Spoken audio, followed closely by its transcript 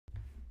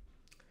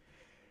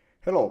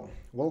Hello,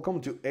 welcome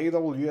to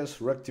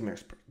AWS Red Team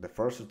Expert, the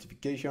first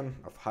certification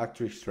of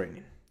HackTricks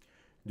Training.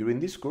 During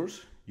this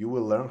course, you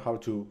will learn how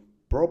to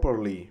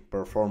properly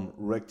perform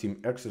red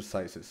team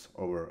exercises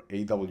over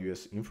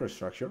AWS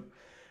infrastructure,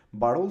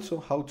 but also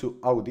how to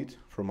audit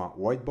from a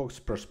white box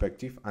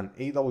perspective an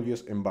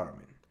AWS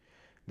environment.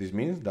 This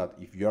means that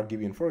if you are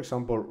given, for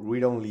example,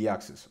 read-only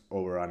access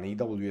over an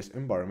AWS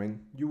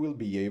environment, you will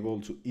be able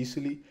to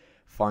easily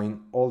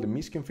find all the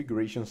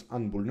misconfigurations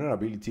and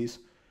vulnerabilities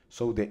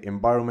so the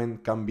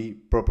environment can be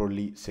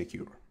properly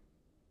secure.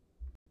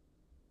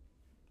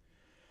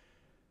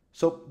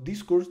 So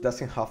this course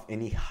doesn't have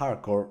any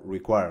hardcore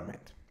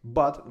requirement,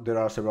 but there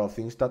are several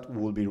things that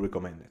will be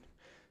recommended,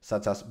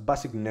 such as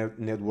basic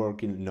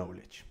networking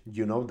knowledge.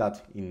 You know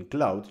that in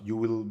cloud you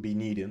will be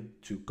needing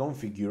to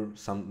configure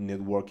some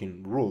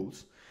networking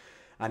rules,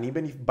 and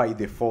even if by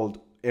default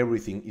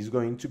everything is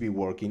going to be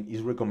working, it's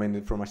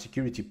recommended from a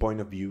security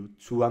point of view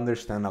to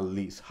understand at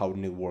least how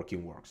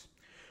networking works.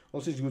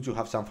 Also, it's good to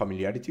have some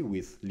familiarity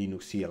with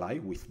Linux CLI,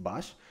 with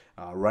Bash,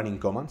 running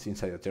commands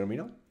inside a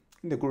terminal.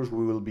 In the course,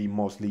 we will be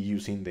mostly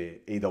using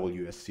the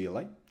AWS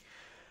CLI.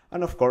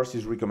 And of course,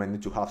 it's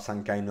recommended to have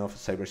some kind of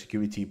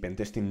cybersecurity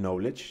pentesting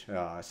knowledge,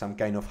 some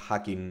kind of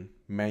hacking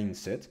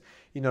mindset,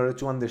 in order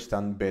to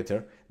understand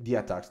better the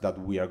attacks that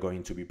we are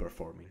going to be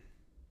performing.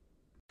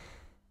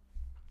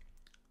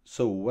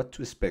 So, what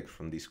to expect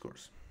from this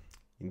course?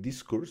 In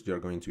this course, you are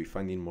going to be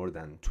finding more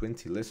than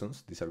 20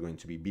 lessons. These are going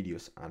to be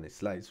videos and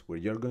slides where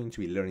you're going to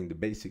be learning the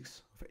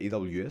basics of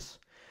AWS,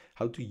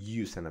 how to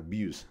use and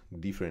abuse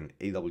different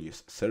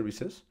AWS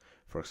services,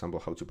 for example,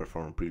 how to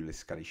perform privilege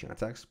escalation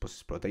attacks,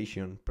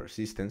 post-exploitation,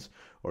 persistence,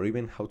 or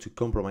even how to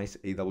compromise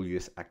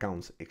AWS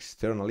accounts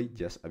externally,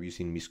 just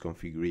abusing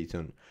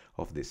misconfiguration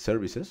of the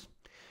services.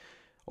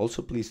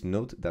 Also, please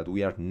note that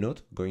we are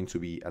not going to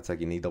be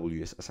attacking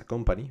AWS as a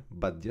company,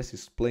 but just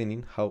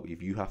explaining how if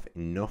you have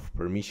enough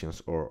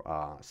permissions or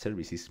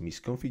service is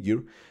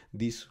misconfigured,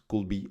 this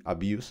could be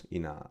abused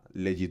in a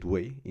legit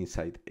way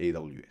inside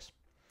AWS.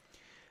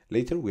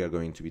 Later, we are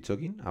going to be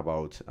talking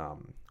about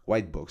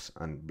white box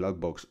and black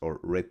box or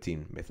red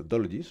team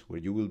methodologies,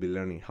 where you will be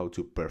learning how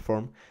to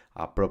perform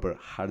a proper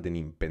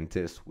hardening pen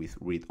test with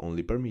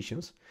read-only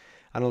permissions,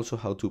 and also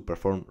how to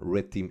perform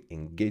red team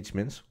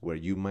engagements, where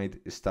you might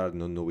start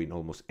not knowing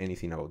almost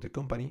anything about the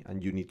company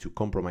and you need to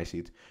compromise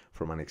it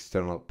from an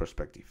external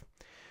perspective.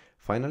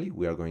 Finally,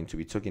 we are going to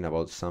be talking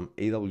about some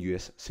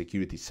AWS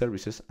security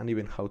services and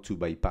even how to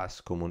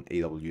bypass common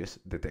AWS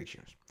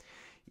detections.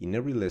 In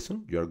every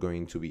lesson, you are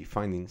going to be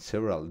finding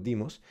several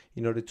demos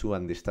in order to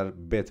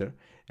understand better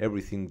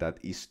everything that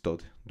is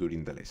taught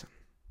during the lesson.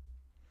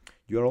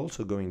 You are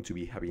also going to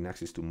be having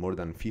access to more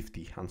than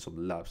 50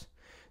 hands-on labs.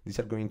 These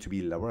are going to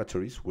be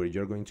laboratories where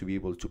you're going to be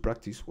able to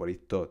practice what is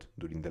taught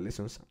during the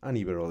lessons and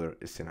even other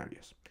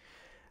scenarios.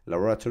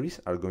 Laboratories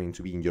are going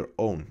to be in your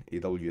own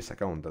AWS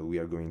account that we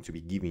are going to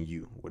be giving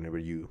you whenever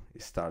you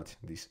start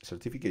this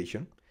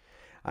certification,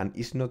 and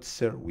is not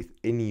shared with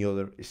any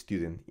other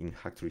student in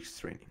HackTricks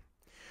Training.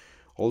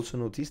 Also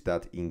notice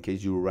that in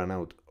case you run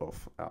out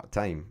of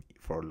time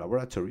for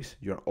laboratories,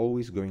 you are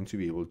always going to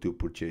be able to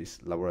purchase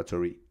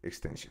laboratory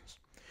extensions.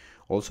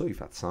 Also,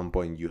 if at some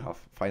point you have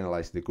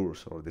finalized the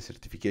course or the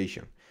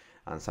certification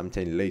and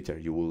sometime later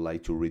you would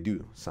like to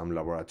redo some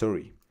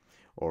laboratory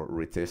or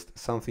retest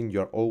something, you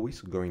are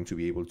always going to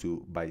be able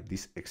to buy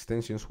these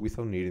extensions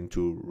without needing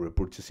to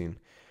repurchasing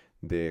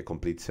the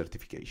complete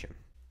certification.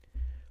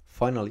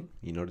 Finally,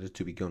 in order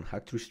to become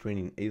HackTricks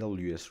Training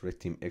AWS Red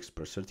Team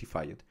Expert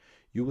certified,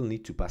 you will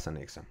need to pass an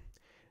exam.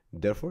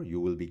 Therefore, you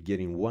will be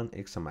getting one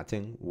exam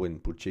attend when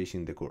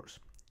purchasing the course.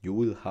 You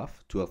will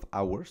have 12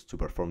 hours to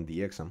perform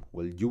the exam,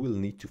 while you will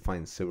need to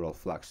find several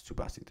flags to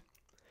pass it.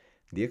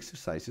 The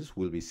exercises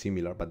will be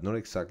similar but not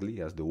exactly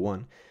as the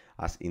one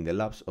as in the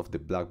labs of the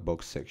black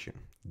box section.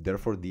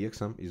 Therefore, the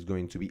exam is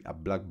going to be a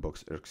black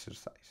box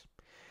exercise.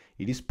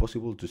 It is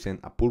possible to send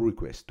a pull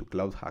request to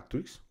Cloud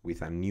HackTricks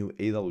with a new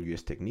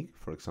AWS technique,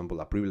 for example,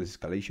 a privilege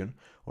escalation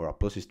or a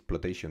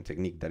post-exploitation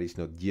technique that is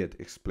not yet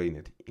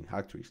explained in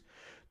HackTricks,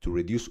 to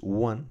reduce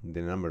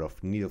the number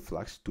of needed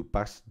flags to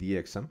pass the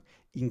exam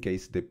in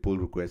case the pull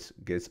request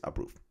gets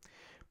approved.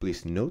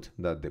 Please note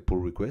that the pull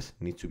request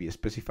needs to be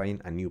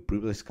specifying a new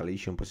privilege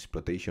escalation,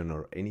 post-exploitation,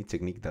 or any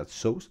technique that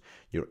shows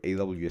your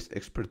AWS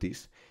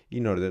expertise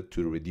in order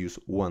to reduce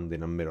the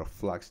number of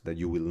flags that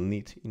you will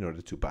need in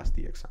order to pass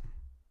the exam.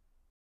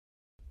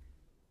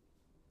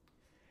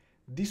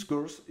 This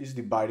course is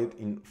divided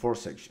in 4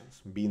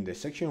 sections, being the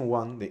section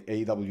 1, the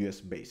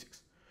AWS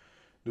basics.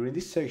 During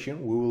this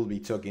section, we will be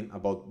talking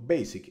about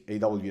basic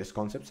AWS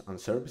concepts and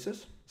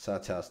services,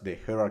 such as the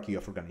hierarchy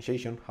of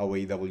organization, how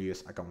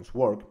AWS accounts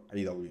work,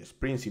 AWS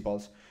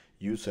principles,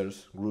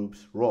 users,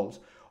 groups, roles,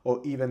 or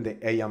even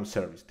the AM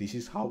service. This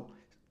is how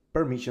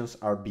permissions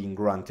are being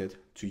granted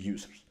to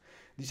users.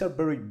 These are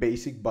very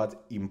basic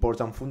but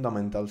important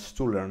fundamentals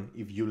to learn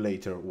if you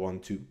later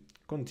want to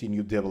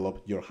continue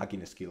develop your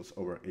hacking skills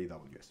over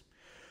AWS.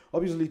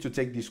 Obviously, to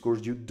take this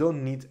course, you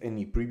don't need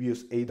any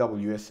previous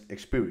AWS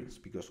experience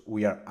because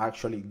we are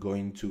actually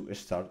going to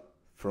start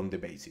from the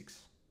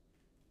basics.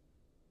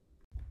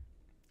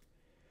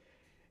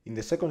 In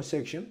the second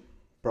section,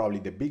 probably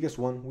the biggest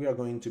one, we are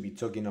going to be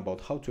talking about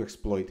how to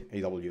exploit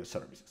AWS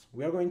services.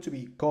 We are going to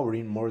be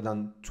covering more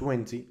than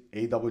 20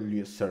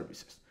 AWS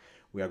services.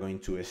 We are going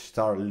to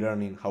start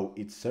learning how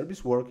each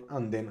service works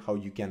and then how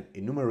you can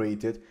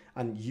enumerate it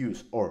and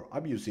use or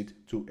abuse it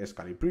to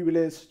escalate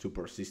privileges, to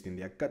persist in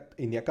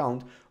the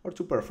account, or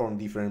to perform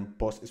different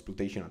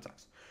post-exploitation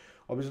attacks.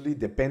 Obviously,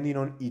 depending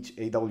on each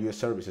AWS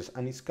services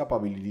and its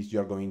capabilities, you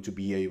are going to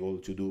be able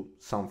to do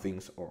some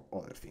things or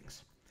other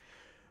things.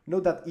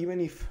 Note that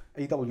even if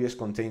AWS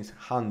contains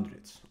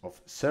hundreds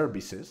of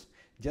services,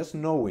 just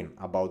knowing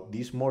about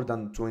these more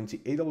than 20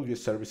 AWS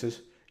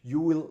services, you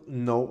will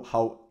know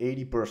how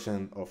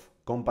 80% of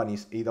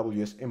companies'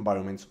 AWS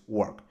environments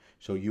work.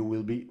 So you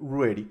will be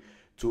ready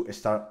to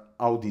start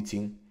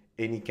auditing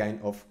any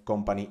kind of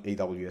company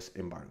AWS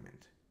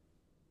environment.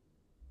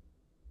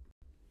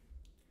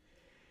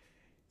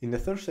 In the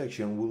third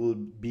section, we will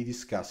be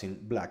discussing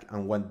black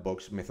and white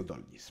box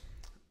methodologies.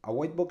 A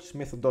white box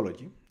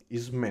methodology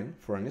is meant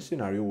for a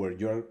scenario where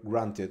you are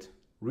granted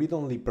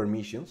read-only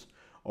permissions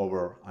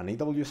over an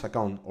AWS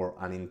account or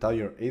an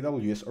entire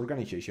AWS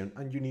organization,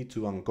 and you need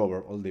to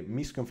uncover all the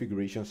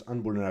misconfigurations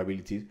and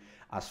vulnerabilities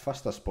as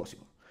fast as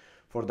possible.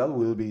 For that,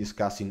 we will be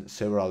discussing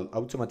several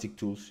automatic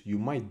tools you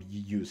might be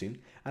using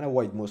and a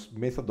white box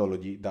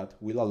methodology that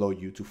will allow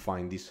you to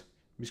find these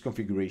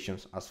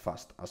misconfigurations as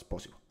fast as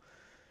possible.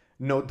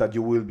 Note that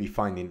you will be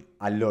finding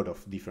a lot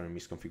of different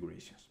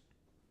misconfigurations.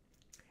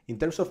 In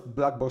terms of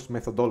black box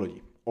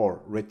methodology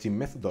or red team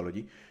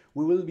methodology,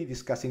 we will be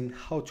discussing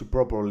how to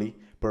properly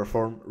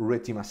perform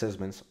red team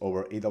assessments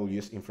over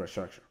AWS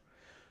infrastructure.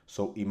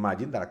 So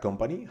imagine that a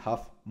company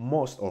have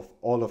most of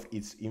all of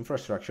its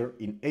infrastructure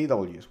in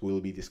AWS. We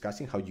will be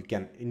discussing how you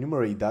can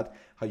enumerate that,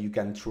 how you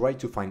can try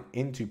to find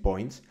entry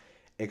points,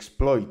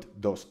 exploit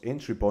those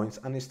entry points,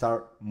 and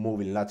start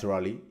moving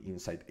laterally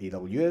inside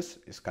AWS,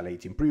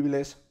 escalating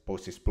privileges,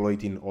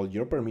 post-exploiting all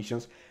your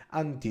permissions,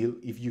 until,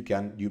 if you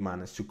can, you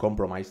manage to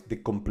compromise the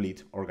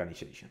complete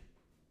organization.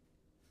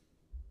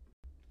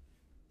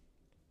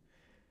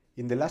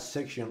 In the last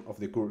section of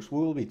the course,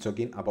 we will be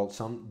talking about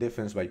some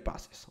defense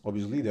bypasses.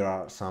 Obviously, there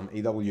are some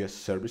AWS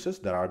services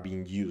that are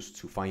being used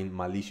to find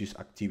malicious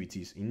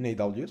activities in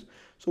AWS,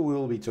 so we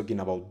will be talking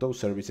about those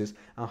services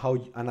and how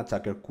an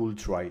attacker could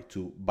try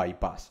to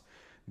bypass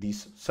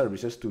these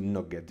services to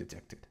not get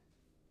detected.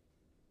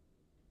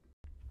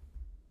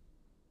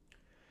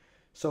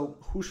 So,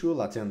 who should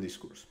attend this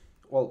course?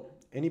 Well,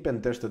 any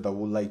pen tester that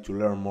would like to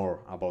learn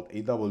more about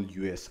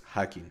AWS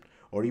hacking,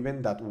 or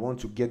even that want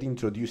to get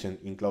introduced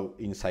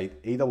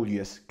inside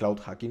AWS cloud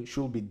hacking,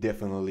 should be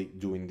definitely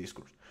doing this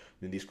course.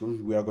 In this course,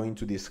 we are going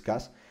to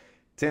discuss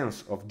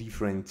tens of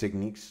different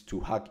techniques to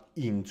hack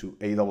into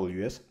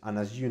AWS, and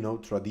as you know,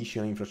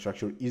 traditional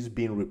infrastructure is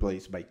being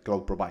replaced by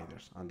cloud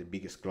providers, and the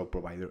biggest cloud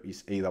provider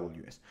is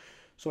AWS.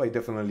 So I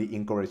definitely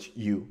encourage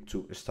you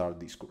to start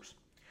this course.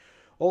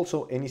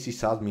 Also, any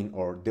sysadmin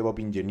or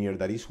DevOps engineer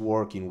that is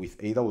working with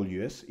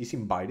AWS is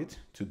invited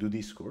to do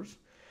this course,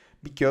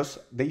 because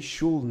they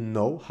should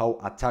know how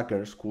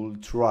attackers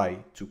could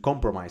try to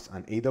compromise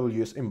an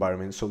AWS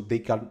environment so they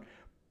can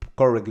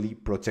correctly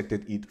protect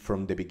it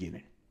from the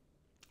beginning.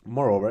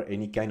 Moreover,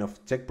 any kind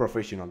of tech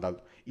professional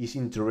that is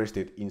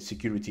interested in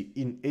security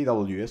in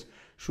AWS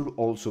should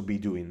also be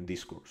doing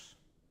this course.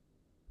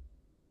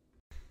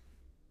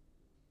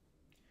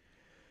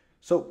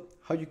 So,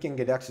 how you can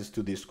get access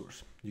to this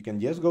course? You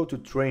can just go to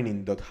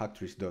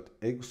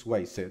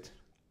training.hacktricks.xyz,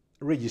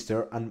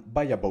 register, and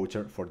buy a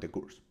voucher for the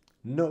course.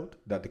 Note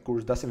that the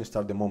course doesn't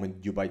start the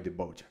moment you buy the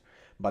voucher,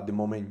 but the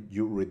moment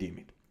you redeem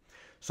it.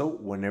 So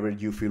whenever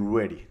you feel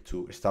ready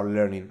to start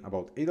learning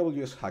about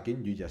AWS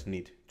hacking, you just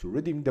need to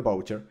redeem the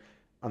voucher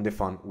and the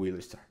fun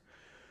will start.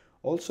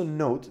 Also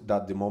note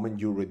that the moment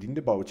you redeem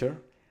the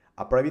voucher,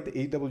 a private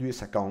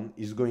AWS account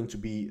is going to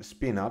be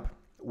spin up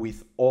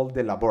with all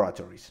the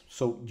laboratories.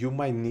 So you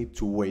might need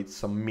to wait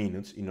some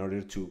minutes in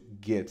order to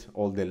get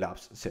all the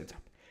labs set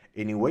up.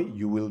 Anyway,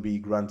 you will be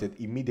granted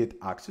immediate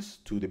access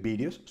to the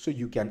videos, so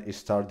you can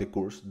start the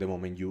course the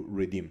moment you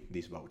redeem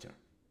this voucher.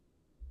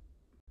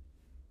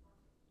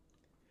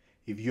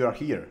 If you are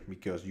here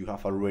because you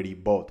have already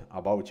bought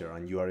a voucher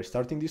and you are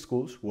starting this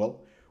course,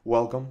 well,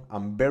 welcome.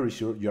 I'm very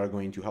sure you are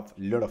going to have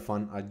a lot of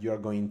fun and you are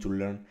going to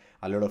learn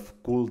a lot of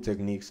cool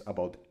techniques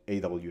about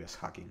AWS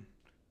hacking.